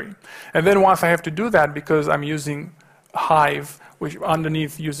actual query. And then once I have to do that, because I'm using Hive, which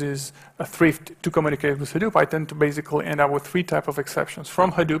underneath uses a Thrift to communicate with Hadoop, I tend to basically end up with 3 types of exceptions: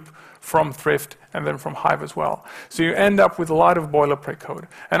 from Hadoop, from Thrift, and then from Hive as well. So you end up with a lot of boilerplate code.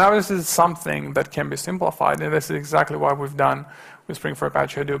 And now this is something that can be simplified, and this is exactly what we've done with Spring for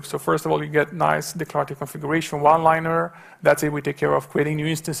Apache Hadoop. So first of all, you get nice declarative configuration, one-liner. That's it. We take care of creating new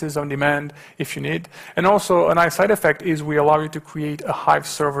instances on demand if you need. And also a nice side effect is we allow you to create a Hive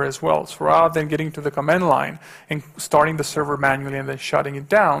server as well. So rather than getting to the command line and starting the server manually and then shutting it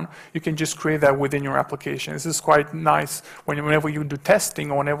down, you can just create that within your application. This is quite nice whenever you do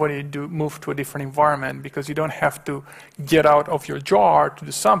testing or whenever you do move to a different environment, because you don't have to get out of your jar to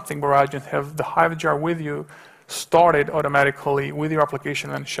do something, but rather just have the Hive jar with you, started automatically with your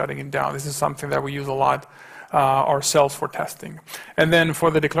application and shutting it down. This is something that we use a lot ourselves for testing. And then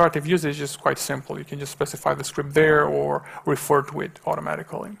for the declarative usage, it's quite simple. You can just specify the script there or refer to it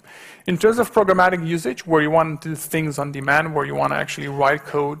automatically. In terms of programmatic usage, where you want to do things on demand, where you want to actually write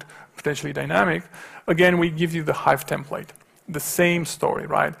code, potentially dynamic, again, we give you the Hive template. The same story,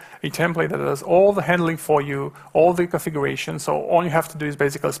 right? A template that does all the handling for you, all the configuration. So all you have to do is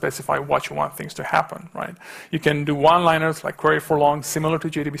basically specify what you want things to happen, right? You can do one-liners like query for long, similar to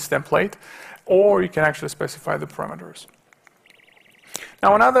JDBC template, or you can actually specify the parameters.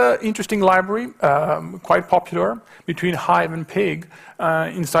 Now, another interesting library, quite popular between Hive and Pig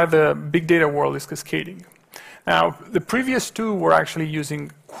inside the big data world is Cascading. Now, the previous 2 were actually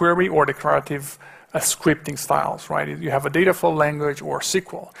using query or declarative scripting styles, right? You have a data flow language or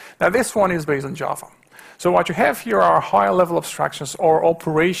SQL. Now, this one is based on Java. So what you have here are higher level abstractions or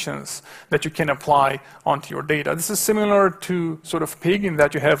operations that you can apply onto your data. This is similar to sort of Pig in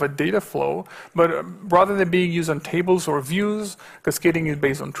that you have a data flow, but rather than being used on tables or views, Cascading is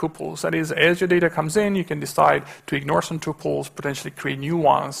based on tuples. That is, as your data comes in, you can decide to ignore some tuples, potentially create new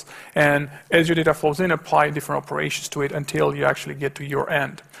ones, and as your data flows in, apply different operations to it until you actually get to your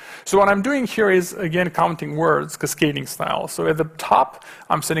end. So what I'm doing here is, again, counting words, cascading style. So at the top,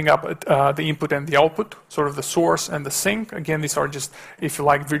 I'm setting up the input and the output sort of the source and the sink. Again, these are just, if you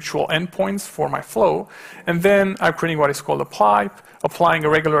like, virtual endpoints for my flow. And then I'm creating what is called a pipe, applying a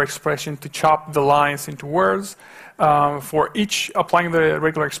regular expression to chop the lines into words. For each, applying the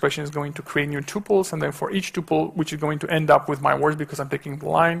regular expression is going to create new tuples, and then for each tuple, which is going to end up with my words because I'm taking the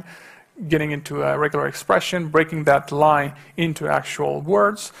line, getting into a regular expression, breaking that line into actual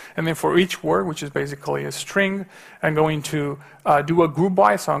words, and then for each word, which is basically a string, I'm going to do a group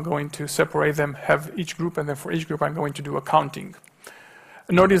by, so I'm going to separate them, have each group, and then for each group I'm going to do a counting.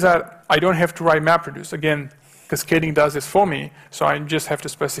 Notice that I don't have to write MapReduce. Again, Cascading does this for me, so I just have to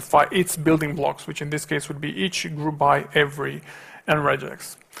specify its building blocks, which in this case would be each group by, every, and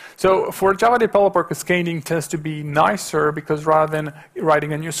regex. So for a Java developer, Cascading tends to be nicer because rather than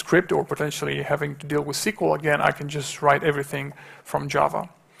writing a new script or potentially having to deal with SQL again, I can just write everything from Java.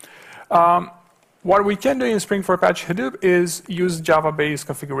 What we can do in Spring for Apache Hadoop is use Java-based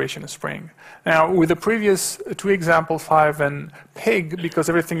configuration in Spring. Now, with the previous two examples, Hive and Pig, because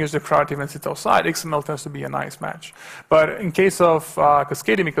everything is declarative and sits outside, XML tends to be a nice match. But in case of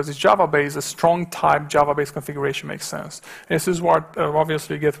Cascading, because it's Java-based, a strong type Java-based configuration makes sense. This is what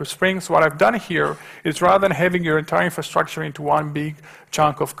obviously you get with Spring. So what I've done here is rather than having your entire infrastructure into one big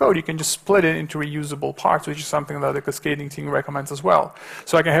chunk of code, you can just split it into reusable parts, which is something that the Cascading team recommends as well.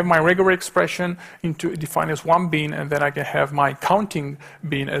 So I can have my regular expression defined as one bean, and then I can have my counting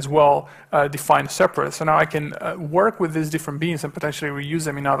bean as well defined separate. So now I can work with these different beans and potentially reuse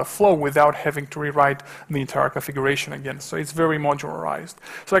them in another flow without having to rewrite the entire configuration again. So it's very modularized.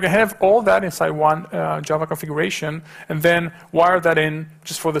 So I can have all that inside one Java configuration and then wire that in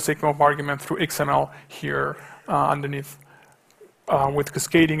just for the sake of argument through XML here underneath. With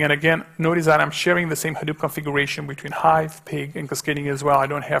Cascading, and again, notice that I'm sharing the same Hadoop configuration between Hive, Pig, and Cascading as well. I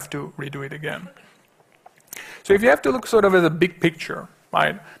don't have to redo it again. So if you have to look sort of at a big picture,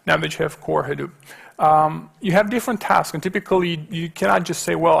 right, now that you have core Hadoop, you have different tasks, and typically you cannot just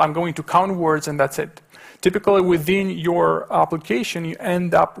say, well, I'm going to count words and that's it. Typically within your application, you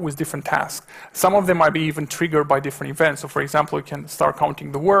end up with different tasks. Some of them might be even triggered by different events. So for example, you can start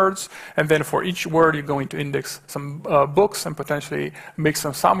counting the words, and then for each word, you're going to index some books and potentially make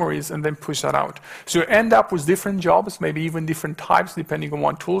some summaries and then push that out. So you end up with different jobs, maybe even different types, depending on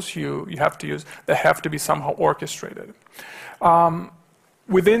what tools you have to use, that have to be somehow orchestrated.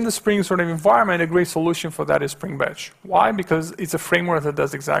 Within the Spring sort of environment, a great solution for that is Spring Batch. Why? Because it's a framework that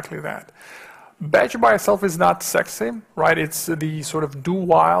does exactly that. Batch by itself is not sexy, right? It's the sort of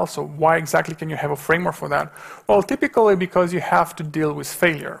do-while, so why exactly can you have a framework for that? Well, typically because you have to deal with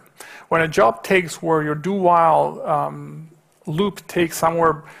failure. When a job takes where your do-while loop takes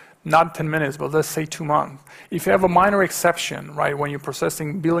somewhere, not 10 minutes, but let's say 2 months. If you have a minor exception, right, when you're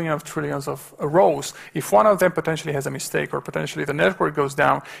processing billions of trillions of rows, if one of them potentially has a mistake or potentially the network goes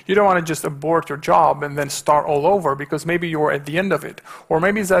down, you don't want to just abort your job and then start all over because maybe you're at the end of it, or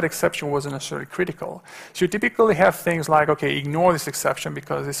maybe that exception wasn't necessarily critical. So you typically have things like, okay, ignore this exception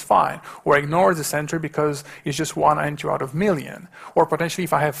because it's fine, or ignore this entry because it's just one entry out of million, or potentially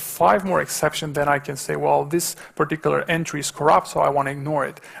if I have 5 more exceptions, then I can say, well, this particular entry is corrupt, so I want to ignore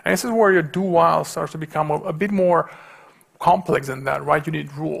it. And this is where your do-while starts to become a bit more complex than that, right? You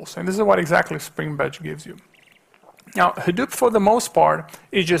need rules. And this is what exactly Spring Batch gives you. Now, Hadoop, for the most part,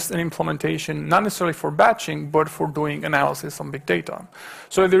 is just an implementation, not necessarily for batching, but for doing analysis on big data.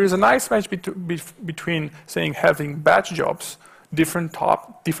 So there is a nice match between, saying, having batch jobs, different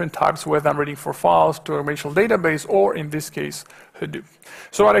types, whether I'm reading for files to a relational database, or in this case, Hadoop.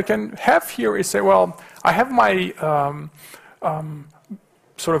 So what I can have here is say, well, I have my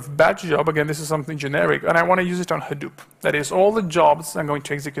sort of batch job. Again, this is something generic, and I want to use it on Hadoop. That is, all the jobs I'm going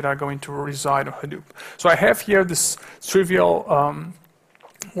to execute are going to reside on Hadoop. So I have here this trivial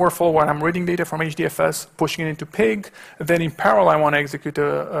workflow where I'm reading data from HDFS, pushing it into Pig, and then in parallel I want to execute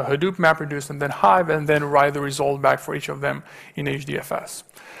a Hadoop MapReduce and then Hive, and then write the result back for each of them in HDFS.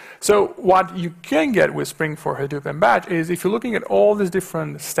 So what you can get with Spring for Hadoop and Batch is if you're looking at all these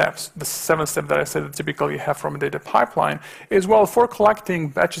different steps, the 7 steps that I said that typically you have from a data pipeline, is, well, for collecting,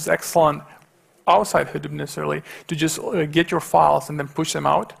 Batch is excellent outside Hadoop necessarily to just get your files and then push them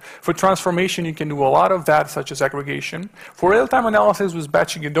out. For transformation, you can do a lot of that, such as aggregation. For real-time analysis with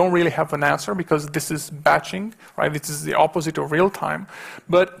batching, you don't really have an answer because this is batching, right? This is the opposite of real-time.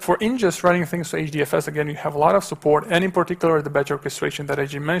 But for ingest, running things to HDFS, again, you have a lot of support, and in particular, the batch orchestration that I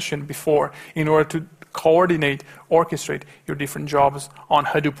just mentioned before, in order to coordinate, orchestrate your different jobs on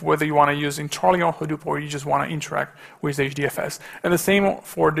Hadoop, whether you want to use internally on Hadoop or you just want to interact with HDFS. And the same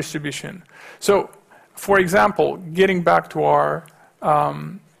for distribution. So, for example, getting back to our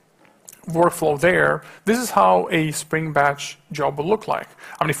workflow there, this is how a Spring Batch job will look like.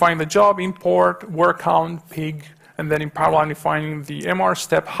 I'm defining the job, import, word count, pig, and then in parallel I'm defining the MR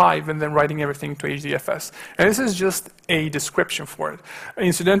step Hive, and then writing everything to HDFS. And this is just a description for it.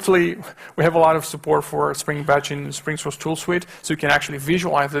 Incidentally, we have a lot of support for Spring Batch in SpringSource tool suite, so you can actually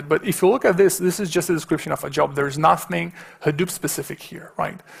visualize it. But if you look at this, this is just a description of a job. There's nothing Hadoop specific here,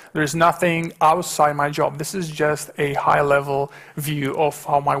 right? There's nothing outside my job. This is just a high-level view of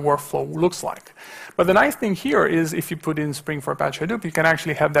how my workflow looks like. But the nice thing here is if you put in Spring for Apache Hadoop, you can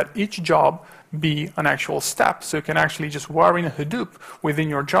actually have that each job be an actual step. So you can actually just wire in Hadoop within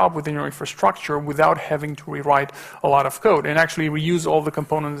your job, within your infrastructure, without having to rewrite a lot of code, and actually reuse all the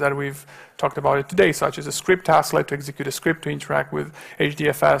components that we've talked about it today, such as a script tasklet to execute a script to interact with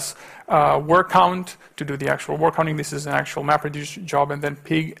HDFS, word count to do the actual word counting. This is an actual MapReduce job, and then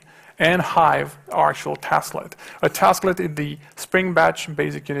pig and Hive are actual tasklet. A tasklet is the Spring Batch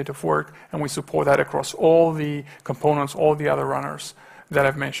basic unit of work, and we support that across all the components, all the other runners that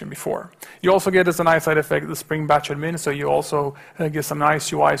I've mentioned before. You also get, as a nice side effect, the Spring Batch admin, so you also get some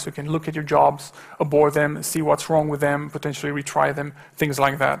nice UI, so you can look at your jobs, abort them, see what's wrong with them, potentially retry them, things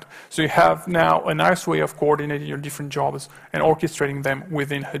like that. So you have now a nice way of coordinating your different jobs and orchestrating them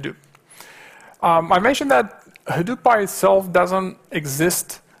within Hadoop. I mentioned that Hadoop by itself doesn't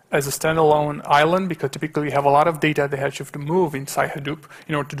exist as a standalone island, because typically you have a lot of data that you have to move inside Hadoop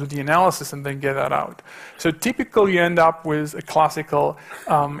in order to do the analysis and then get that out. So typically you end up with a classical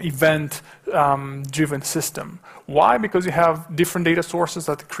event-driven system. Why? Because you have different data sources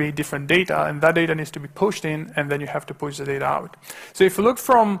that create different data, and that data needs to be pushed in, and then you have to push the data out. So if you look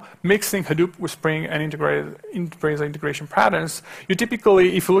from mixing Hadoop with Spring and integrated integration patterns, you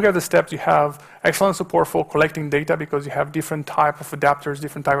typically, if you look at the steps, you have excellent support for collecting data, because you have different type of adapters,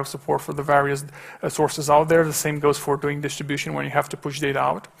 different type of support for the various sources out there. The same goes for doing distribution when you have to push data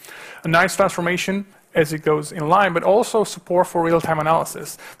out. A nice transformation as it goes in line, but also support for real-time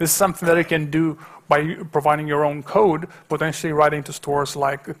analysis. This is something that you can do by providing your own code, potentially writing to stores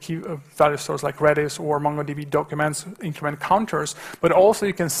like value stores like Redis or MongoDB documents, increment counters, but also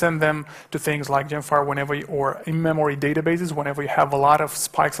you can send them to things like Gemfire whenever you, or in-memory databases whenever you have a lot of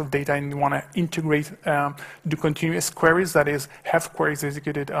spikes of data and you want to integrate, do continuous queries, that is, have queries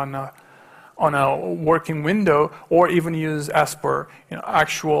executed on a working window, or even use Asper,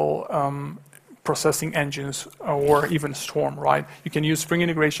 actual processing engines, or even Storm, right? You can use Spring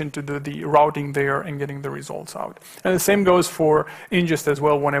integration to do the routing there and getting the results out. And the same goes for ingest as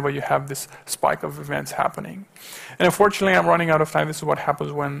well whenever you have this spike of events happening. And unfortunately, I'm running out of time. This is what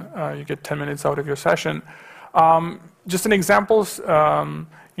happens when you get 10 minutes out of your session. Just an examples,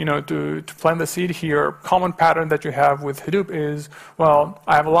 to plant the seed here, common pattern that you have with Hadoop is, well,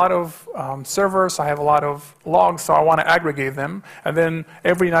 I have a lot of servers, I have a lot of logs, so I want to aggregate them, and then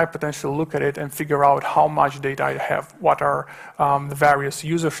every night potentially look at it and figure out how much data I have, what are the various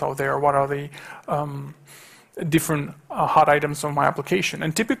users out there, what are the different hot items on my application.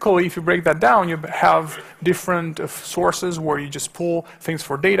 And typically, if you break that down, you have different sources where you just pull things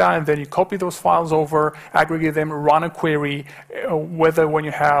for data, and then you copy those files over, aggregate them, run a query, whether when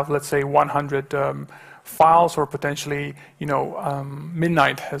you have, let's say, 100 files, or potentially,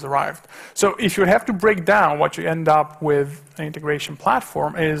 midnight has arrived. So if you have to break down, what you end up with an integration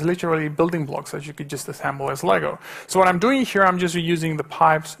platform is literally building blocks that you could just assemble as Lego. So what I'm doing here, I'm just reusing the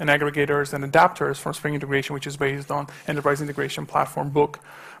pipes and aggregators and adapters from Spring Integration, which is based on Enterprise Integration Platform book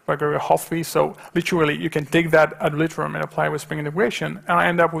by Gregor Hoffby. So literally, you can take that ad literam and apply it with Spring Integration, and I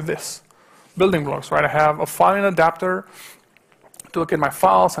end up with this, building blocks, right? I have a file and adapter to look at my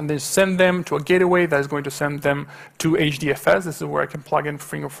files and then send them to a gateway that is going to send them to HDFS. This is where I can plug in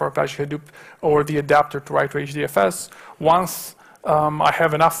for Apache Hadoop or the adapter to write to HDFS. Once I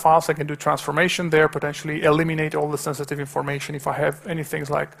have enough files, I can do transformation there, potentially eliminate all the sensitive information if I have any things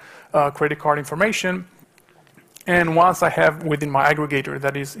like credit card information. And once I have within my aggregator,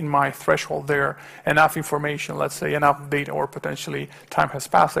 that is in my threshold there, enough information, let's say enough data or potentially time has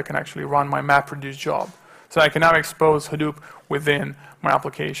passed, I can actually run my MapReduce job. So I can now expose Hadoop within my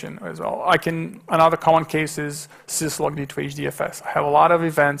application as well. Another common case is syslogd to HDFS. I have a lot of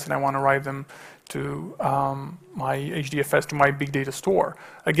events and I want to write them to my HDFS, to my big data store.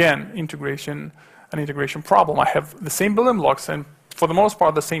 Again, an integration problem. I have the same building blocks and for the most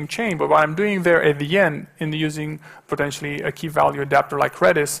part the same chain, but what I'm doing there at the end in using potentially a key value adapter like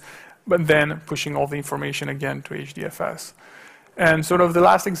Redis, but then pushing all the information again to HDFS. And sort of the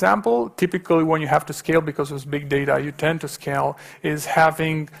last example, typically when you have to scale because of big data, you tend to scale, is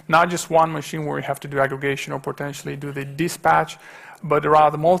having not just one machine where you have to do aggregation or potentially do the dispatch, but there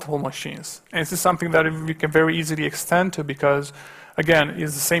are the multiple machines. And this is something that we can very easily extend to because again,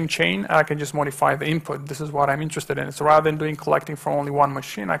 is the same chain. I can just modify the input. This is what I'm interested in. So rather than doing collecting from only one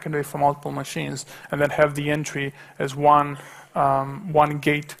machine, I can do it from multiple machines and then have the entry as one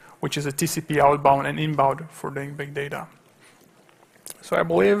gate, which is a TCP outbound and inbound for doing big data. So I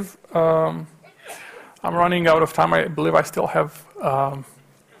believe I'm running out of time. I believe I still have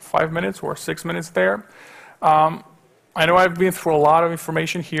 5 minutes or 6 minutes there. I know I've been through a lot of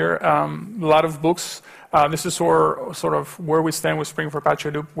information here, a lot of books. This is sort of where we stand with Spring for Apache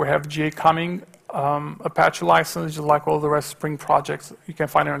Hadoop. We have GA coming, Apache license, just like all the rest Spring projects. You can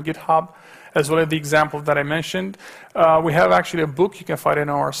find it on GitHub, as well as the example that I mentioned. We have actually a book you can find in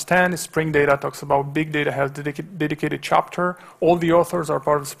our stand. Spring Data talks about big data, has a dedicated chapter. All the authors are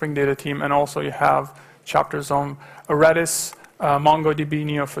part of the Spring Data team, and also you have chapters on Redis, MongoDB,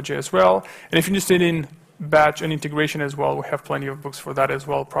 Neo4j as well. And if you're interested in batch and integration as well, we have plenty of books for that as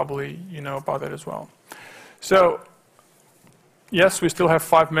well. Probably you know about that as well. So yes, we still have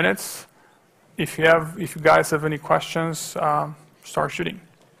 5 minutes. If you guys have any questions, start shooting.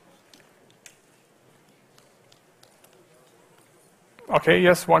 Okay,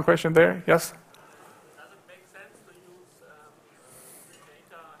 yes, one question there. Yes? Does it make sense to use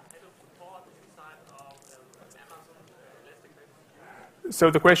data Hadoop support inside of Amazon Elastic? So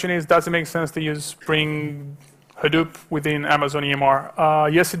the question is, does it make sense to use Spring Hadoop within Amazon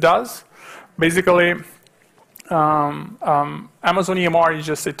EMR? Yes, it does. Basically, Amazon EMR is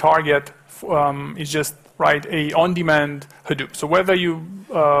just a target, is just a on-demand Hadoop. So whether you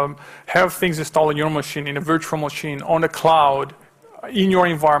have things installed on your machine, in a virtual machine, on the cloud, in your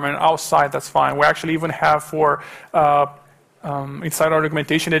environment, outside, that's fine. We actually even have for inside our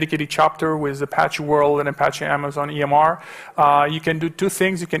documentation dedicated chapter with Apache World and Apache Amazon EMR. You can do two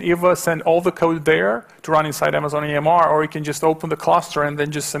things. You can either send all the code there to run inside Amazon EMR, or you can just open the cluster and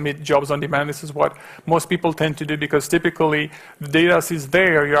then just submit jobs on demand. This is what most people tend to do, because typically the data sits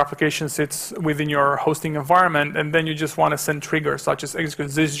there, your application sits within your hosting environment, and then you just want to send triggers such as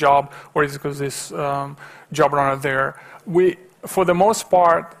execute this job or execute this job runner there. For the most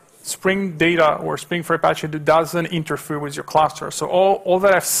part, Spring Data or Spring for Apache Hadoop doesn't interfere with your cluster. So all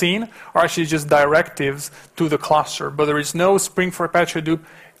that I've seen are actually just directives to the cluster, but there is no Spring for Apache Hadoop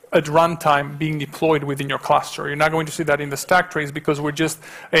at runtime being deployed within your cluster. You're not going to see that in the stack trace because we're just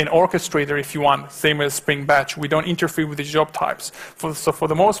an orchestrator, if you want, same as Spring Batch. We don't interfere with the job types. So for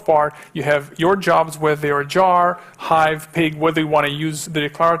the most part, you have your jobs, whether they're jar, Hive, Pig, whether you want to use the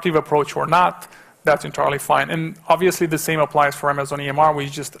declarative approach or not. That's entirely fine. And obviously the same applies for Amazon EMR, which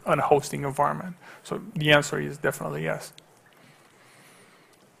is just a hosting environment. So the answer is definitely yes.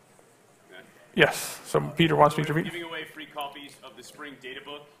 Okay. Yes. So Peter wants me to read. We're giving away free copies of the Spring Data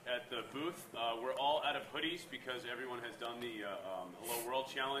Book at the booth. We're all out of hoodies because everyone has done the Hello World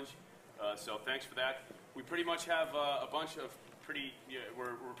Challenge. So thanks for that. We pretty much have a bunch of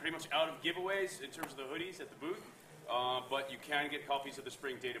we're pretty much out of giveaways in terms of the hoodies at the booth. But you can get copies of the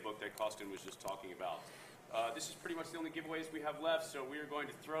Spring Data Book that Costin was just talking about. This is pretty much the only giveaways we have left, so we are going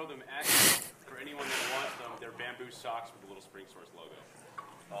to throw them at you for anyone that wants them. They're bamboo socks with a little SpringSource logo.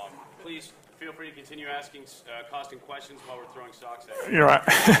 Please feel free to continue asking Costin questions while we're throwing socks at you. You're right.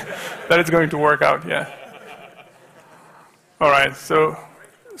 That is going to work out, yeah. All right, so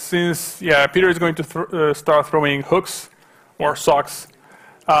since, Peter is going to start throwing hooks or socks.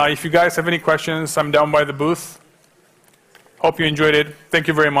 If you guys have any questions, I'm down by the booth. Hope you enjoyed it. Thank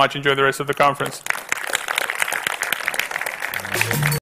you very much. Enjoy the rest of the conference.